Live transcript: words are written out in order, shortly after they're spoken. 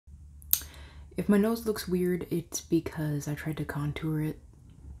If my nose looks weird, it's because I tried to contour it.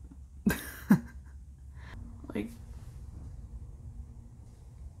 Like,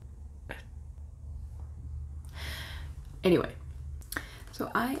 anyway,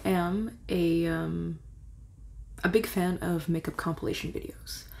 so I am a big fan of makeup compilation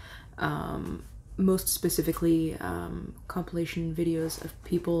videos. Most specifically, compilation videos of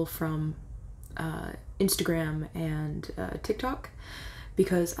people from Instagram and TikTok,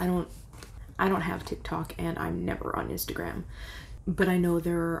 because I don't have TikTok and I'm never on Instagram. But I know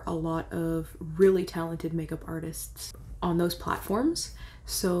there are a lot of really talented makeup artists on those platforms.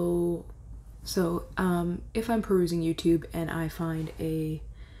 So if I'm perusing YouTube and I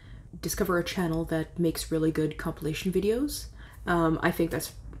discover a channel that makes really good compilation videos, I think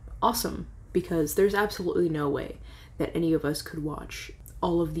that's awesome, because there's absolutely no way that any of us could watch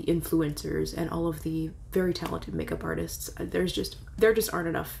all of the influencers and all of the very talented makeup artists. There just aren't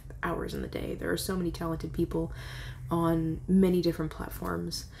enough hours in the day. There are so many talented people on many different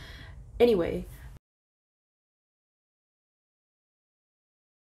platforms. Anyway,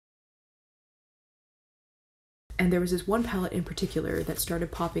 and there was this one palette in particular that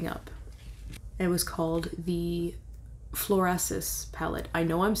started popping up. And it was called the Florasis palette. I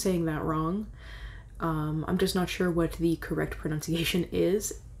know I'm saying that wrong. I'm just not sure what the correct pronunciation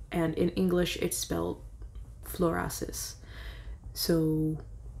is. And in English, it's spelled Florasis. So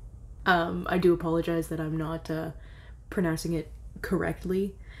I do apologize that I'm not pronouncing it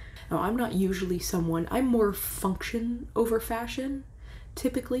correctly. Now, I'm not usually someone, I'm more function over fashion,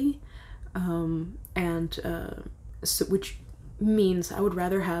 typically. So, which means I would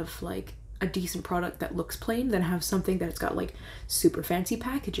rather have like a decent product that looks plain than have something that's got like super fancy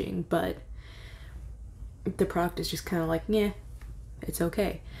packaging, but the product is just kind of like, yeah, it's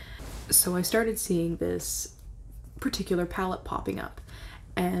okay. So I started seeing this particular palette popping up,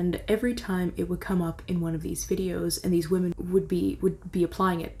 and every time it would come up in one of these videos and these women would be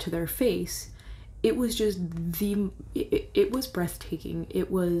applying it to their face, it was just it was breathtaking. It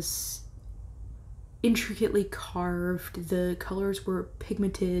was intricately carved, the colors were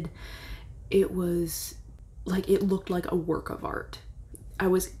pigmented, it was like, it looked like a work of art. I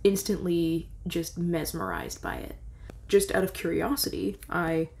was instantly just mesmerized by it. Just out of curiosity,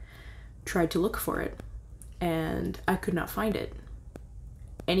 I tried to look for it, and I could not find it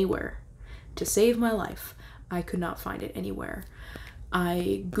anywhere. To save my life, I could not find it anywhere.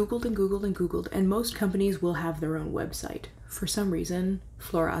 I googled and googled and googled, and most companies will have their own website. For some reason,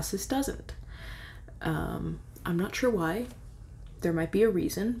 Florasis doesn't. I'm not sure why. There might be a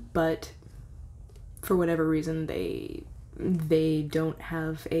reason, but for whatever reason, they don't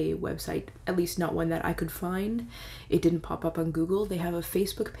have a website, at least not one that I could find. It didn't pop up on Google. They have a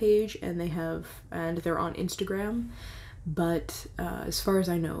Facebook page and they're on Instagram, but as far as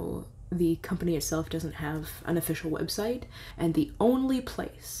I know, the company itself doesn't have an official website. And the only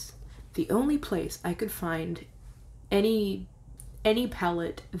place I could find any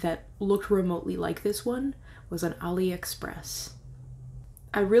palette that looked remotely like this one was on AliExpress.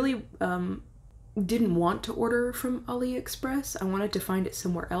 I really didn't want to order from AliExpress. I wanted to find it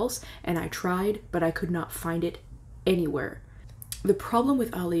somewhere else, and I tried, but I could not find it anywhere. The problem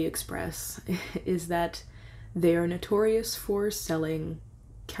with AliExpress is that they are notorious for selling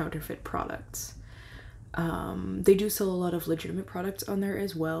counterfeit products. They do sell a lot of legitimate products on there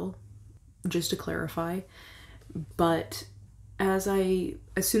as well, just to clarify, but as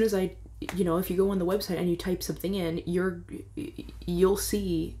soon as I, if you go on the website and you type something in, you'll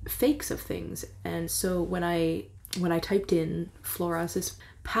see fakes of things. And so when I typed in Florasis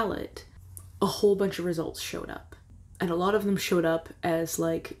palette, a whole bunch of results showed up. And a lot of them showed up as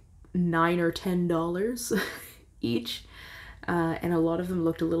like $9 or $10 each. And a lot of them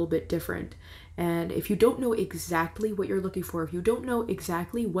looked a little bit different. And if you don't know exactly what you're looking for, if you don't know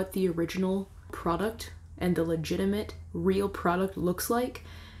exactly what the original product and the legitimate real product looks like,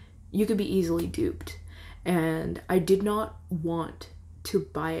 you could be easily duped. And I did not want to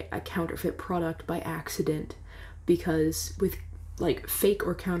buy a counterfeit product by accident, because with like fake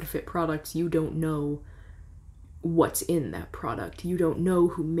or counterfeit products, you don't know what's in that product. You don't know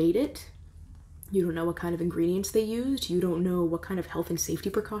who made it. You don't know what kind of ingredients they used. You don't know what kind of health and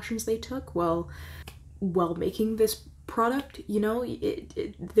safety precautions they took while making this product.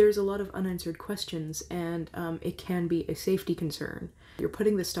 There's a lot of unanswered questions, and it can be a safety concern. You're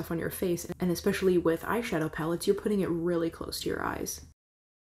putting this stuff on your face, and especially with eyeshadow palettes, you're putting it really close to your eyes.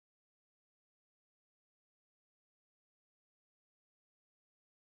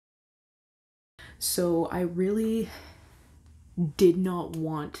 So I really did not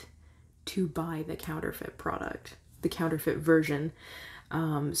want to buy the counterfeit product, the counterfeit version.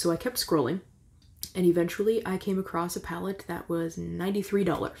 So I kept scrolling, And eventually I came across a palette that was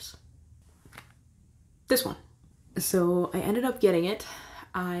 $93. This one. So I ended up getting it.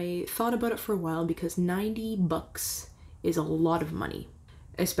 I thought about it for a while because 90 bucks is a lot of money,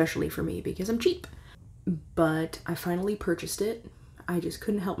 especially for me because I'm cheap. But I finally purchased it. I just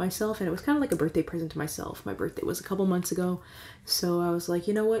couldn't help myself, and it was kind of like a birthday present to myself. My birthday was a couple months ago, so I was like,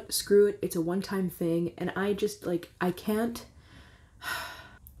 you know what, screw it, it's a one-time thing, and I just, like, I can't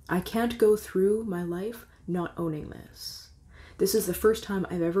go through my life not owning this. This is the first time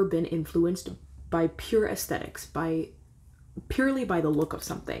I've ever been influenced by pure aesthetics, purely by the look of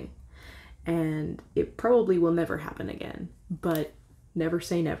something, and it probably will never happen again, but never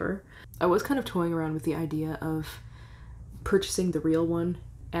say never. I was kind of toying around with the idea of purchasing the real one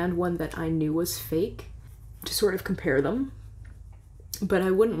and one that I knew was fake to sort of compare them, but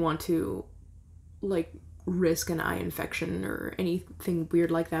I wouldn't want to like risk an eye infection or anything weird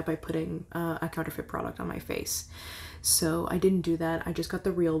like that by putting a counterfeit product on my face. So I didn't do that. I just got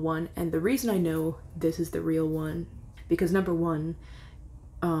the real one, and the reason I know this is the real one because number one,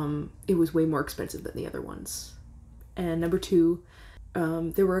 it was way more expensive than the other ones, and number two,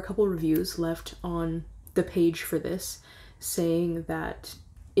 there were a couple reviews left on the page for this saying that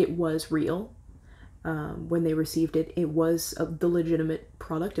it was real. When they received it, it was the legitimate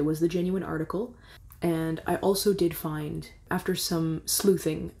product, it was the genuine article. And I also did find, after some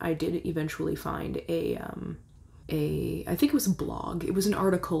sleuthing, I did eventually find I think it was a blog, it was an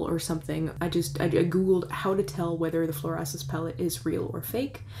article or something. I googled how to tell whether the Florasis palette is real or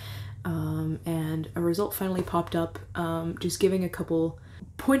fake, and a result finally popped up, just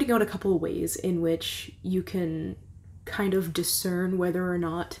pointing out a couple of ways in which you can kind of discern whether or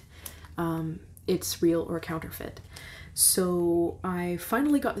not it's real or counterfeit. So I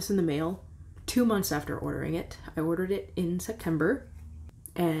finally got this in the mail 2 months after ordering it. I ordered it in September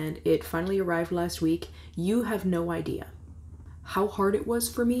and it finally arrived last week. You have no idea how hard it was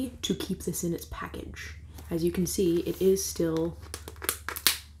for me to keep this in its package. As you can see, it is still,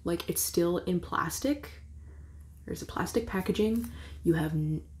 like, it's still in plastic. There's a plastic packaging. You have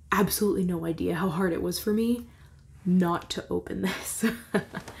absolutely no idea how hard it was for me not to open this.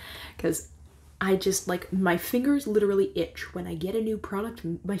 Because I just, like, my fingers literally itch. When I get a new product,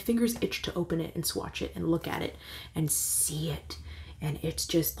 my fingers itch to open it and swatch it and look at it and see it. And it's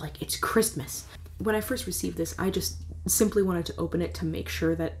just like, it's Christmas. When I first received this, I just simply wanted to open it to make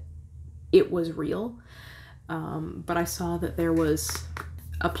sure that it was real. But I saw that there was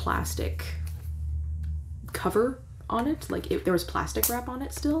a plastic cover on it, like there was plastic wrap on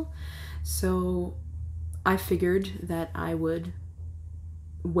it still. So I figured that I would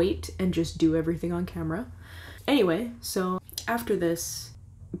wait and just do everything on camera. Anyway, so after this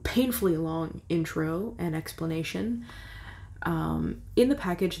painfully long intro and explanation, in the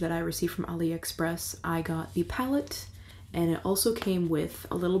package that I received from AliExpress, I got the palette, and it also came with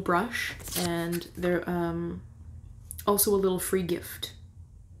a little brush and there also a little free gift.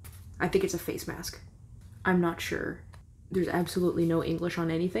 I think it's a face mask. I'm not sure. There's absolutely no English on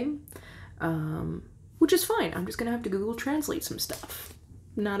anything, which is fine. I'm just gonna have to Google Translate some stuff.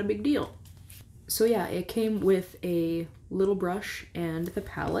 Not a big deal. So yeah, it came with a little brush and the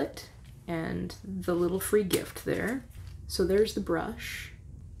palette and the little free gift there. So there's the brush.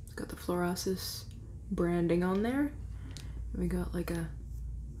 It's got the Florasis branding on there. We got like a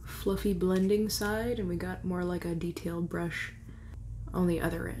fluffy blending side, and we got more like a detailed brush on the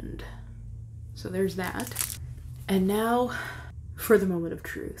other end. So there's that. And now for the moment of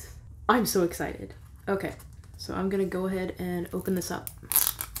truth. I'm so excited. Okay, so I'm gonna go ahead and open this up.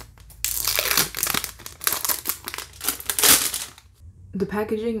 The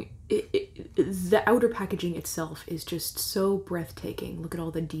packaging, the outer packaging itself is just so breathtaking. Look at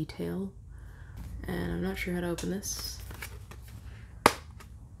all the detail. And I'm not sure how to open this.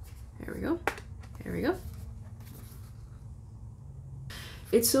 There we go. There we go.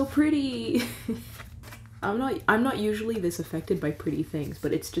 It's so pretty. I'm not usually this affected by pretty things,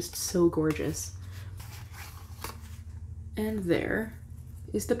 but it's just so gorgeous. And there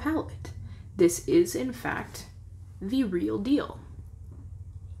is the palette. This is in fact the real deal.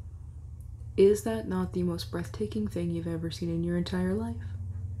 Is that not the most breathtaking thing you've ever seen in your entire life?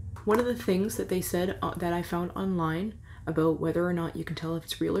 One of the things that they said that I found online about whether or not you can tell if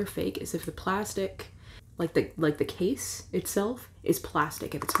it's real or fake is if the plastic, like the case itself, is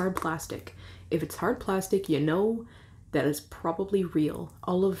plastic. If it's hard plastic. If it's hard plastic, you know that it's probably real.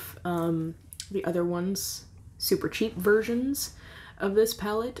 All of the other ones, super cheap versions of this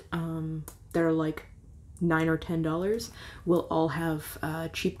palette, that are like $9 or $10, will all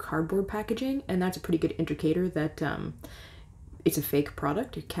have cheap cardboard packaging, and that's a pretty good indicator that it's a fake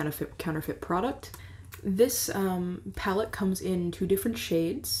product, a counterfeit product. This palette comes in 2 different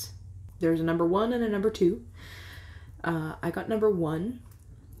shades. There's a number 1 and a number 2. I got number 1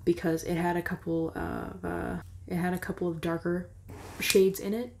 because it had a couple of darker shades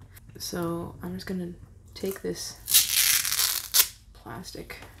in it. So I'm just gonna take this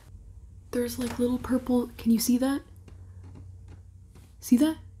plastic. There's like little purple, can you see that? See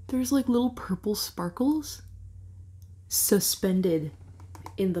that? There's like little purple sparkles suspended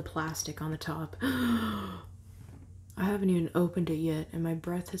in the plastic on the top. I haven't even opened it yet and my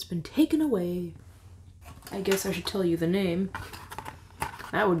breath has been taken away. I guess I should tell you the name.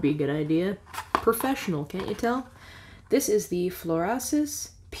 That would be a good idea. Professional, can't you tell? This is the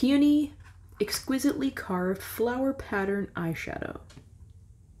Florasis Beauty Exquisitely Carved Flower Pattern Eyeshadow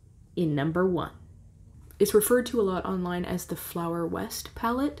in number 1. It's referred to a lot online as the Flower West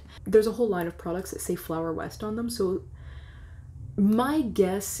palette. There's a whole line of products that say Flower West on them, so my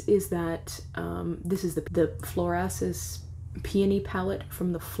guess is that this is the Florasis Peony palette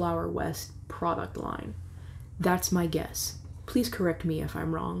from the Flower West product line. That's my guess. Please correct me if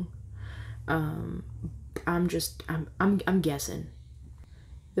I'm wrong. I'm guessing.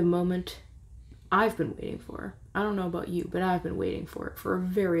 The moment I've been waiting for. I don't know about you, but I've been waiting for it for a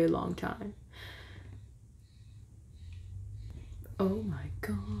very long time. Oh my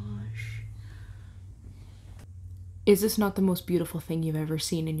gosh. Is this not the most beautiful thing you've ever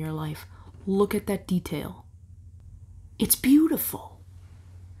seen in your life? Look at that detail. It's beautiful.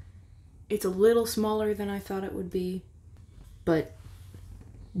 It's a little smaller than I thought it would be, but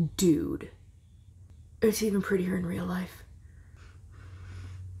dude, it's even prettier in real life.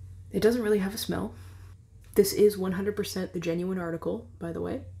 It doesn't really have a smell. This is 100% the genuine article, by the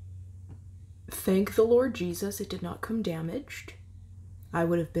way. Thank the Lord Jesus it did not come damaged. I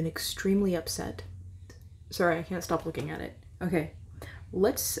would have been extremely upset. Sorry, I can't stop looking at it. Okay,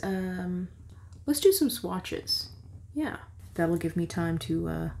 let's do some swatches. Yeah, that'll give me time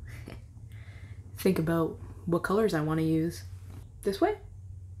to think about what colors I want to use. This way?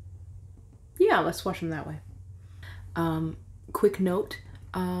 Yeah, let's swatch them that way. Quick note,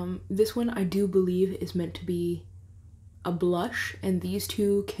 this one I do believe is meant to be a blush, and these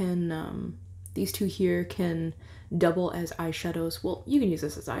two here can double as eyeshadows. Well, you can use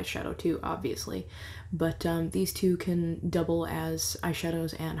this as eyeshadow too, obviously, but these two can double as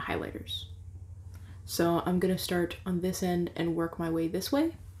eyeshadows and highlighters. So I'm gonna start on this end and work my way this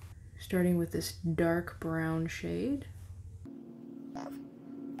way, starting with this dark brown shade.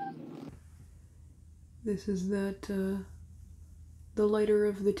 This is that, the lighter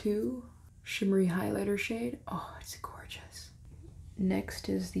of the two, shimmery highlighter shade. Oh, it's gorgeous. Next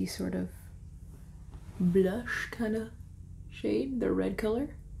is the sort of blush kind of shade, the red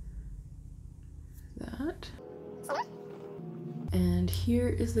color. That. And here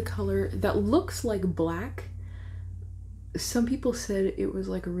is the color that looks like black. Some people said it was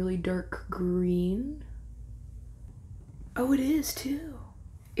like a really dark green. Oh, it is too.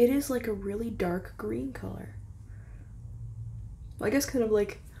 It is like a really dark green color. I guess kind of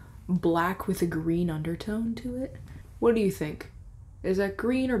like black with a green undertone to it. What do you think? Is that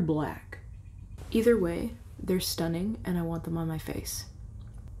green or black? Either way, they're stunning and I want them on my face.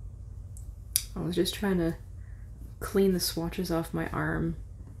 I was just trying to clean the swatches off my arm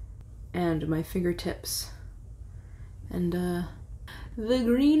and my fingertips and the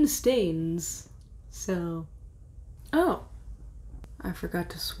green stains. So, oh, I forgot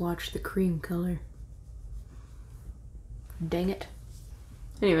to swatch the cream color. Dang it.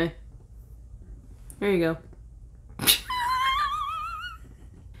 Anyway, there you go.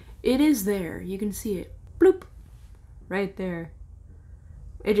 It is there, you can see it. Bloop! Right there.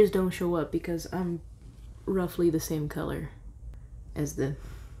 It just don't show up because I'm roughly the same color as that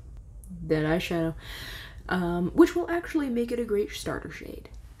eyeshadow, which will actually make it a great starter shade.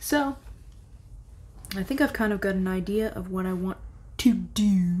 So, I think I've kind of got an idea of what I want to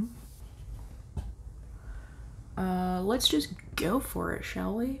do. Let's just go for it,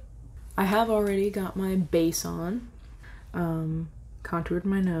 shall we? I have already got my base on. Contoured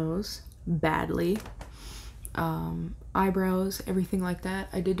my nose badly. Eyebrows, everything like that.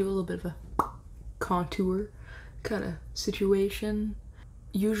 I did do a little bit of a contour kind of situation.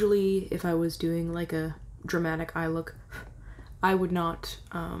 Usually if I was doing like a dramatic eye look, I would not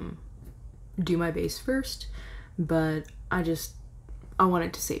do my base first, but I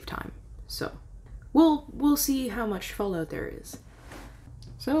wanted to save time. So we'll see how much fallout there is.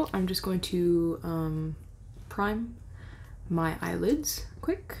 So I'm just going to prime my eyelids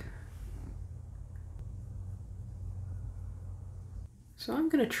quick. So I'm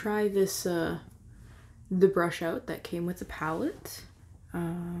gonna try this the brush out that came with the palette.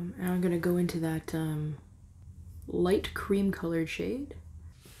 And I'm gonna go into that light cream colored shade.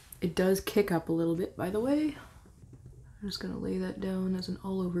 It does kick up a little bit, by the way. I'm just gonna lay that down as an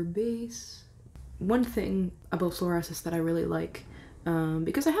all-over base. One thing about Florasis that I really like,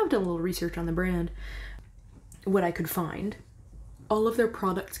 because I have done a little research on the brand, what I could find, all of their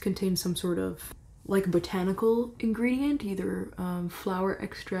products contain some sort of like botanical ingredient, either flower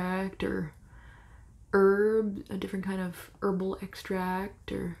extract or herb, a different kind of herbal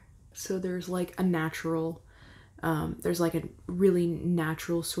extract, or so there's like a natural, there's like a really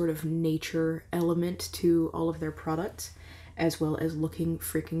natural sort of nature element to all of their products, as well as looking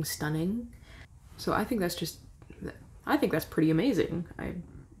freaking stunning. So I think that's just, I think that's pretty amazing.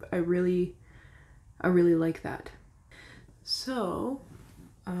 I really like that. So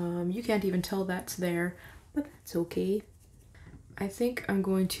you can't even tell that's there, but that's okay. I think I'm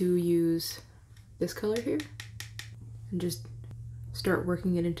going to use this color here and just start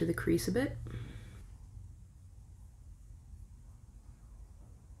working it into the crease a bit.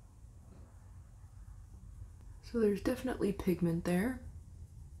 So there's definitely pigment there.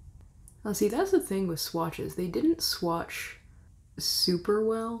 Now see, that's the thing with swatches. They didn't swatch super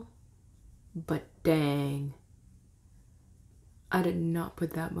well, but dang, I did not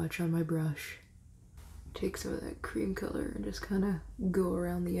put that much on my brush. Take some of that cream color and just kind of go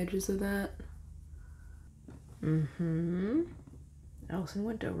around the edges of that. Allison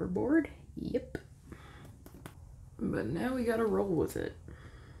went overboard. Yep. But now we gotta roll with it.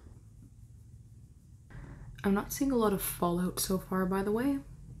 I'm not seeing a lot of fallout so far, by the way.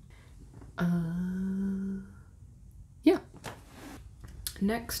 Yeah.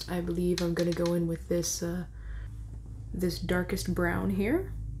 Next, I believe I'm gonna go in with this this darkest brown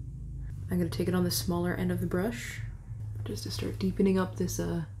here. I'm gonna take it on the smaller end of the brush just to start deepening up this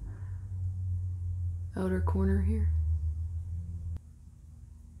outer corner here.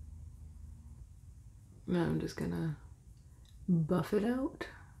 Now I'm just gonna buff it out.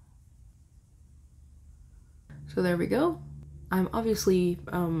 So there we go. I'm obviously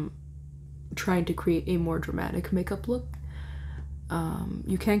trying to create a more dramatic makeup look.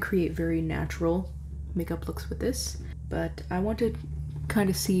 You can create very natural makeup looks with this, but I want to kind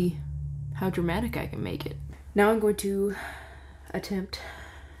of see how dramatic I can make it. Now I'm going to attempt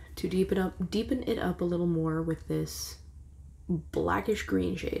to deepen it up a little more with this blackish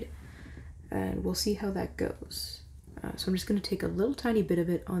green shade, and we'll see how that goes. So I'm just going to take a little tiny bit of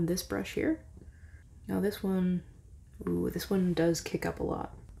it on this brush here. Now this one, ooh, this one does kick up a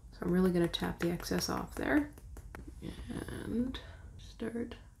lot. So I'm really going to tap the excess off there and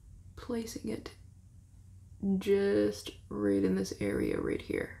start placing it just right in this area right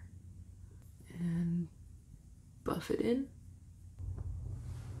here and buff it in.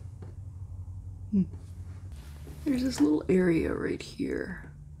 There's this little area right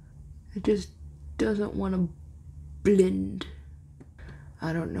here. It just doesn't want to blend.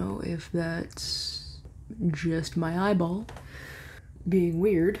 I don't know if that's just my eyeball being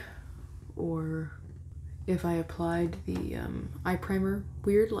weird, or if I applied the eye primer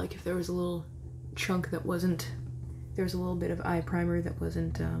weird, like if there was a little chunk that wasn't, there was a little bit of eye primer that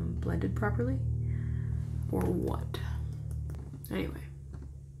wasn't blended properly, or what. Anyway.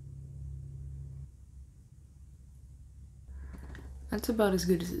 That's about as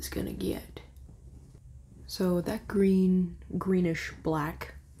good as it's gonna get. So that greenish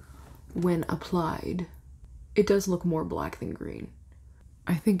black, when applied, it does look more black than green.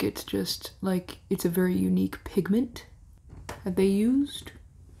 I think it's just like, it's a very unique pigment that they used.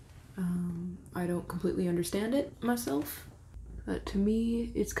 I don't completely understand it myself, but to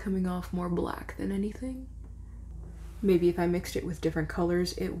me, it's coming off more black than anything. Maybe if I mixed it with different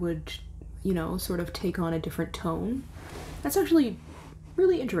colors, it would, you know, sort of take on a different tone. That's actually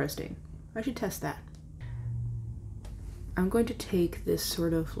really interesting. I should test that. I'm going to take this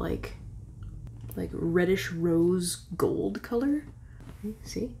sort of like reddish rose gold color.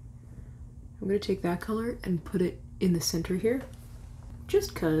 See? I'm going to take that color and put it in the center here.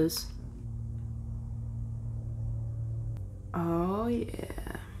 Just cause. Oh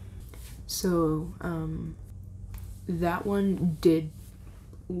yeah. So, that one did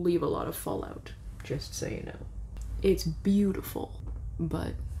leave a lot of fallout, just so you know. It's beautiful,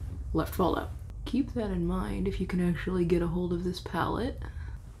 but left fallout. Keep that in mind if you can actually get a hold of this palette.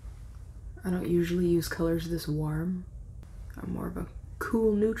 I don't usually use colors this warm. I'm more of a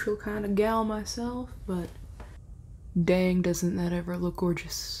cool neutral kind of gal myself, but dang, doesn't that ever look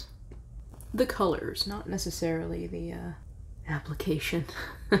gorgeous. The colors, not necessarily the application.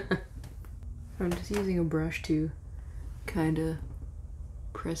 I'm just using a brush to kind of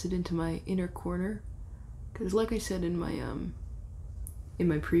press it into my inner corner Because like I said in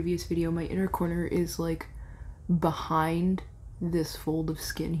my previous video, my inner corner is like behind this fold of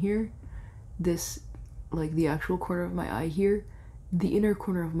skin here. This, like the actual corner of my eye here, the inner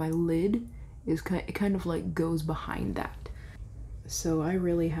corner of my lid is kind of like goes behind that. So I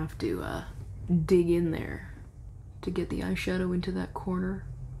really have to dig in there to get the eyeshadow into that corner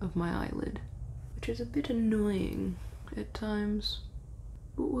of my eyelid, which is a bit annoying at times,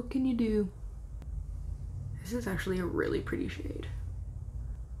 but what can you do? This is actually a really pretty shade.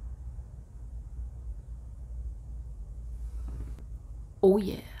 Oh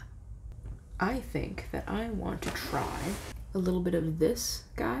yeah. I think that I want to try a little bit of this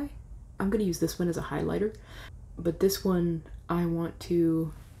guy. I'm gonna use this one as a highlighter, but this one I want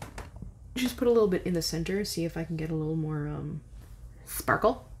to just put a little bit in the center, see if I can get a little more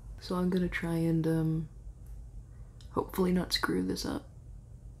sparkle. So I'm gonna try and hopefully not screw this up.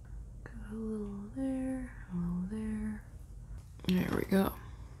 Got a little there, a little there. There we go.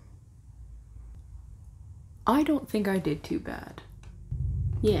 I don't think I did too bad.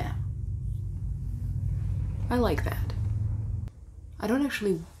 Yeah. I like that. I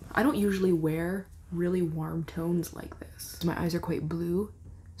don't usually wear really warm tones like this. My eyes are quite blue,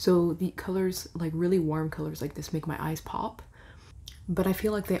 so the colors, like really warm colors like this, make my eyes pop. But I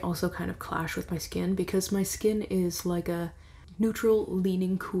feel like they also kind of clash with my skin because my skin is like a neutral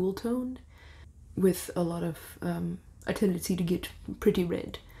leaning cool tone with a lot of a tendency to get pretty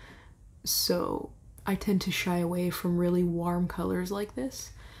red. So I tend to shy away from really warm colors like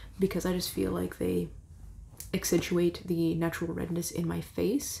this because I just feel like they accentuate the natural redness in my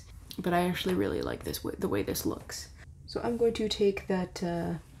face. But I actually really like this the way this looks. So I'm going to take that,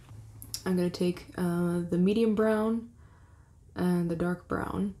 I'm going to take the medium brown and the dark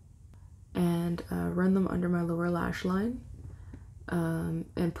brown and run them under my lower lash line,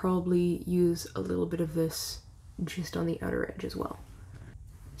 and probably use a little bit of this just on the outer edge as well.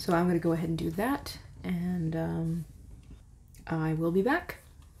 So I'm going to go ahead and do that, and I will be back.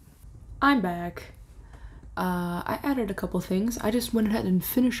 I'm back. I added a couple things. I just went ahead and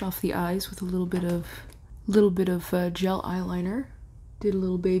finished off the eyes with a little bit of gel eyeliner. Did a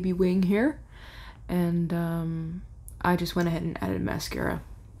little baby wing here, and I just went ahead and added mascara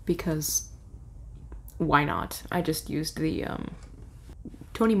because why not? I just used the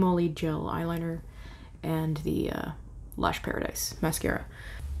Tony Moly gel eyeliner and the Lash Paradise mascara.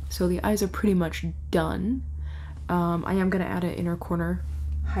 So the eyes are pretty much done. I am gonna add an inner corner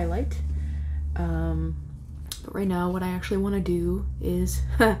highlight. But right now what I actually want to do is,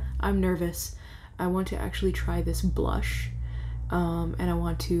 I'm nervous, I want to actually try this blush, and I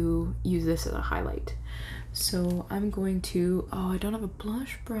want to use this as a highlight. So I'm going to, oh, I don't have a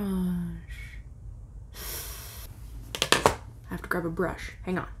blush brush. I have to grab a brush,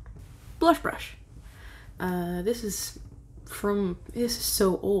 hang on. Blush brush. This is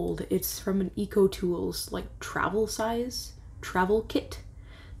so old. It's from an Eco Tools like travel kit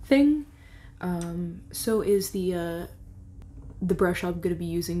thing. So is the brush I'm going to be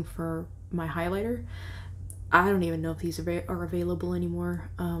using for my highlighter. I don't even know if these are available anymore.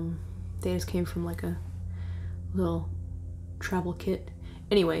 They just came from like a little travel kit.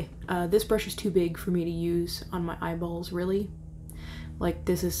 Anyway, this brush is too big for me to use on my eyeballs, really. Like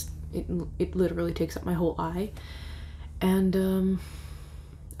this is, it literally takes up my whole eye. And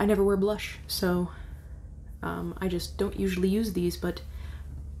I never wear blush, so I just don't usually use these, but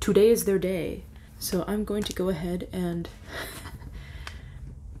today is their day. So I'm going to go ahead and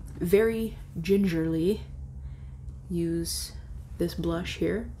very gingerly use this blush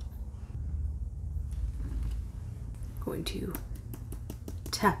here. Going to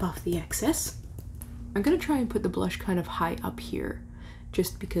tap off the excess. I'm gonna try and put the blush kind of high up here,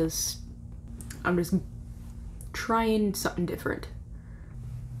 just because I'm just trying something different.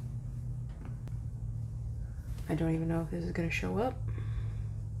 I don't even know if this is gonna show up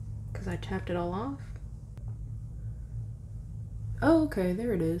because I tapped it all off. Oh, okay,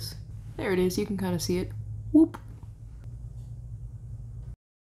 there it is. There it is, you can kind of see it. Whoop.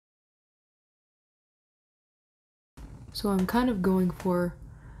 So I'm kind of going for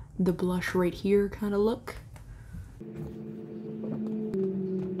the blush right here kind of look.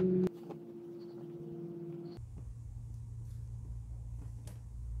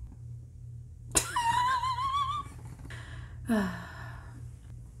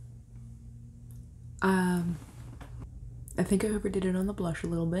 I think I overdid it on the blush a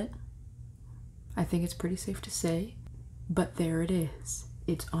little bit. I think it's pretty safe to say, but there it is.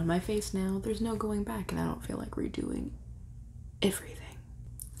 It's on my face now. There's no going back, and I don't feel like redoing everything.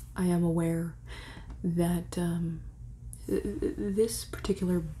 I am aware that this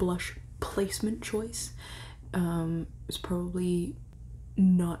particular blush placement choice. It's probably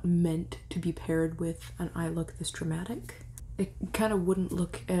not meant to be paired with an eye look this dramatic. It kind of wouldn't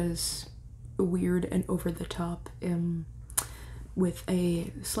look as weird and over the top with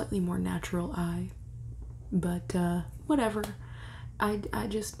a slightly more natural eye, but whatever. I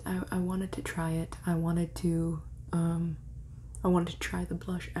wanted to try it. I wanted to try the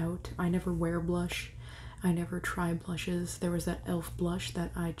blush out. I never wear blush. I never try blushes. There was that e.l.f. blush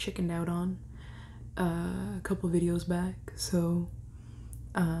that I chickened out on a couple videos back, so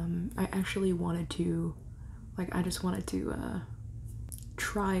I actually wanted to, like, I just wanted to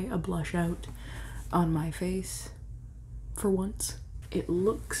try a blush out on my face for once. It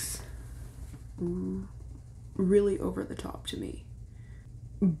looks really over the top to me,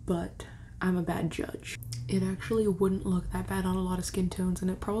 but I'm a bad judge. It actually wouldn't look that bad on a lot of skin tones,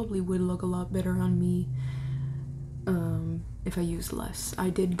 and it probably would look a lot better on me if I used less. I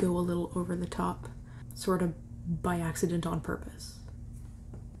did go a little over the top, sort of by accident on purpose.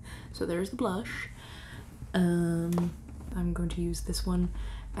 So there's the blush. I'm going to use this one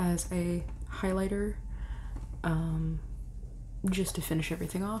as a highlighter, just to finish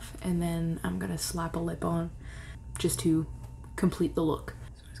everything off, and then I'm gonna slap a lip on just to complete the look.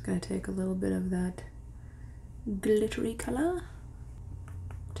 So I'm just gonna take a little bit of that glittery color,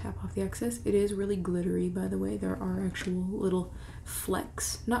 tap off the excess. It is really glittery, by the way. There are actual little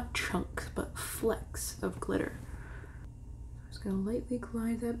flecks, not chunks, but flecks of glitter. I'm just gonna lightly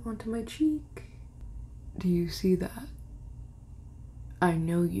glide that onto my cheek. Do you see that? I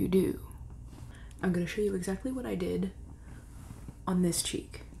know you do. I'm gonna show you exactly what I did on this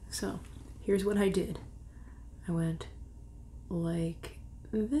cheek. So here's what I did. I went like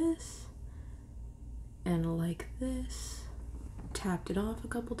this and like this, tapped it off a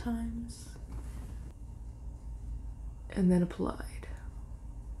couple times, and then applied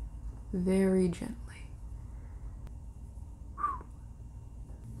very gently.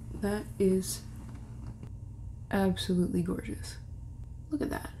 That is absolutely gorgeous. Look at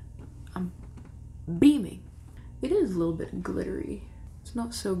that. I'm beaming. It is a little bit glittery. It's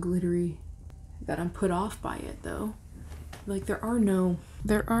not so glittery that I'm put off by it though. Like there are no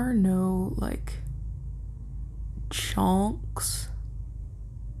like chunks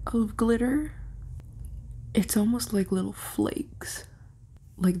of glitter. It's almost like little flakes.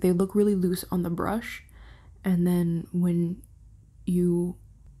 Like they look really loose on the brush, and then when you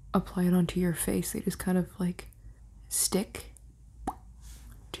apply it onto your face, they just kind of like stick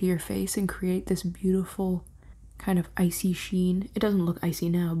to your face and create this beautiful kind of icy sheen. It doesn't look icy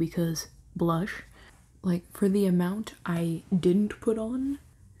now because blush. Like for the amount I didn't put on,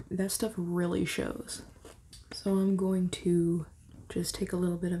 that stuff really shows. So I'm going to just take a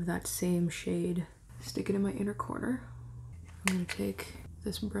little bit of that same shade, stick it in my inner corner. I'm gonna take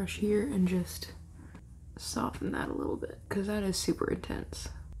this brush here and just soften that a little bit because that is super intense.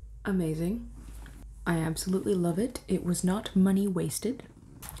 Amazing. I absolutely love it. It was not money wasted.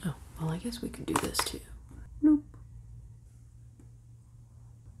 Oh, well, I guess we could do this too. Nope.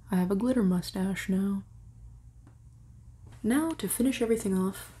 I have a glitter mustache now. Now to finish everything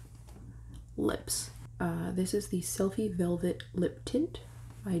off, lips. This is the Selfie Velvet Lip Tint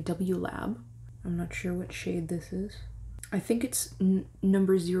by W Lab. I'm not sure what shade this is. I think it's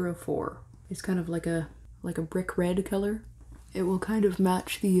number 04. It's kind of like a brick red color. It will kind of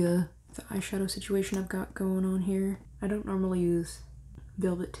match the eyeshadow situation I've got going on here. I don't normally use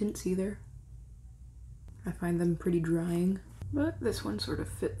velvet tints either. I find them pretty drying, but this one sort of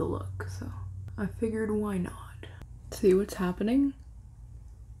fit the look, so I figured why not. See what's happening?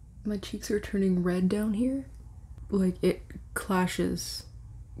 My cheeks are turning red down here. Like it clashes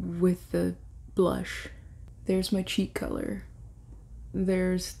with the blush. There's my cheek color.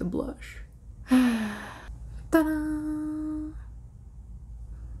 There's the blush. Ta-da!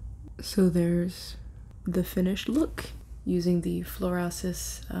 So there's the finished look using the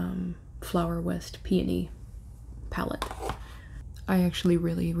Florasis Flower West Peony palette. I actually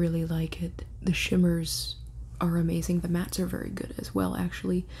really, really like it. The shimmers are amazing. The mattes are very good as well,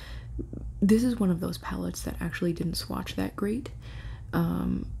 actually. This is one of those palettes that actually didn't swatch that great.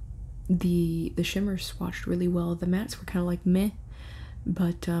 The shimmers swatched really well. The mattes were kind of like meh,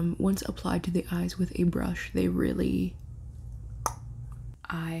 but once applied to the eyes with a brush, they really...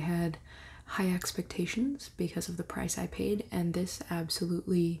 I had high expectations because of the price I paid, and this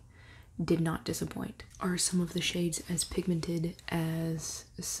absolutely did not disappoint. Are some of the shades as pigmented as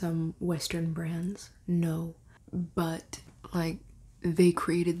some Western brands? No. But, like, they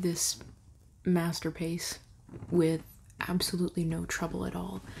created this masterpiece with absolutely no trouble at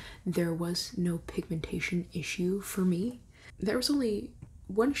all. There was no pigmentation issue for me. There was only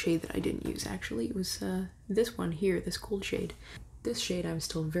one shade that I didn't use actually. It was this one here, this gold shade. This shade I'm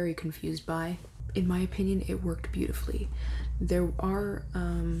still very confused by. In my opinion, it worked beautifully. There are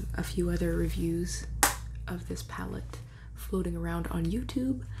a few other reviews of this palette floating around on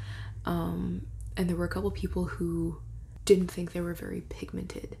YouTube, and there were a couple people who didn't think they were very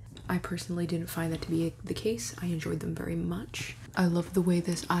pigmented. I personally didn't find that to be the case. I enjoyed them very much. I love the way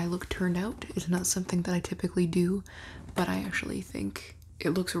this eye look turned out. It's not something that I typically do, but I actually think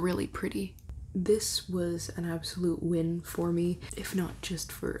it looks really pretty. This was an absolute win for me, if not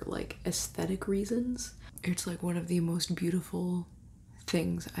just for like aesthetic reasons. It's like one of the most beautiful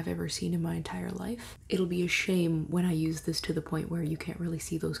things I've ever seen in my entire life. It'll be a shame when I use this to the point where you can't really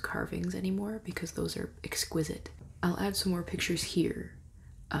see those carvings anymore, because those are exquisite. I'll add some more pictures here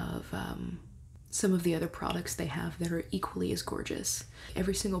of some of the other products they have that are equally as gorgeous.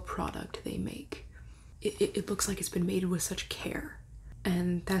 Every single product they make, it looks like it's been made with such care.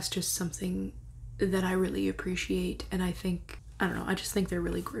 And that's just something that I really appreciate, and I don't know, I just think they're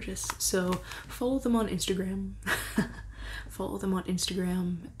really gorgeous. So follow them on Instagram. Follow them on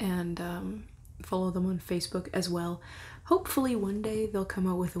Instagram, and follow them on Facebook as well. Hopefully one day they'll come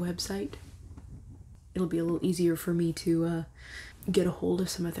out with a website. It'll be a little easier for me to get a hold of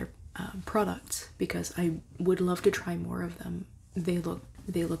some of their products, because I would love to try more of them. They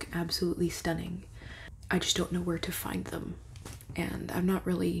look absolutely stunning. I just don't know where to find them, and I'm not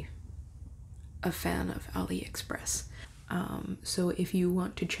really a fan of AliExpress. So if you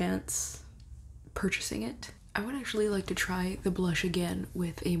want to chance purchasing it, I would actually like to try the blush again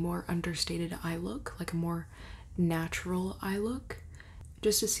with a more understated eye look, like a more natural eye look,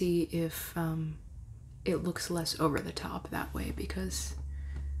 just to see if it looks less over the top that way, because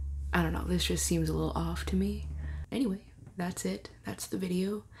I don't know, this just seems a little off to me. Anyway, that's it. That's the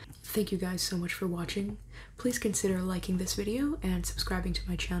video. Thank you guys so much for watching. Please consider liking this video and subscribing to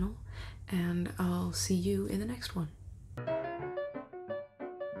my channel, and I'll see you in the next one.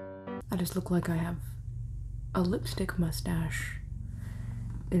 I just look like I have a lipstick mustache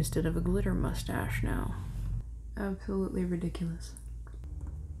instead of a glitter mustache now. Absolutely ridiculous.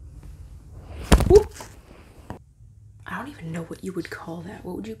 Whoop. I don't even know what you would call that.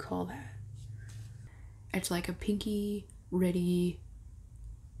 What would you call that? It's like a pinky, reddy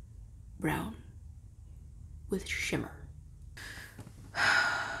brown with shimmer.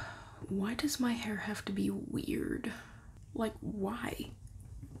 Why does my hair have to be weird? Like, why?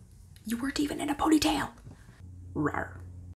 You weren't even in a ponytail. Rawr.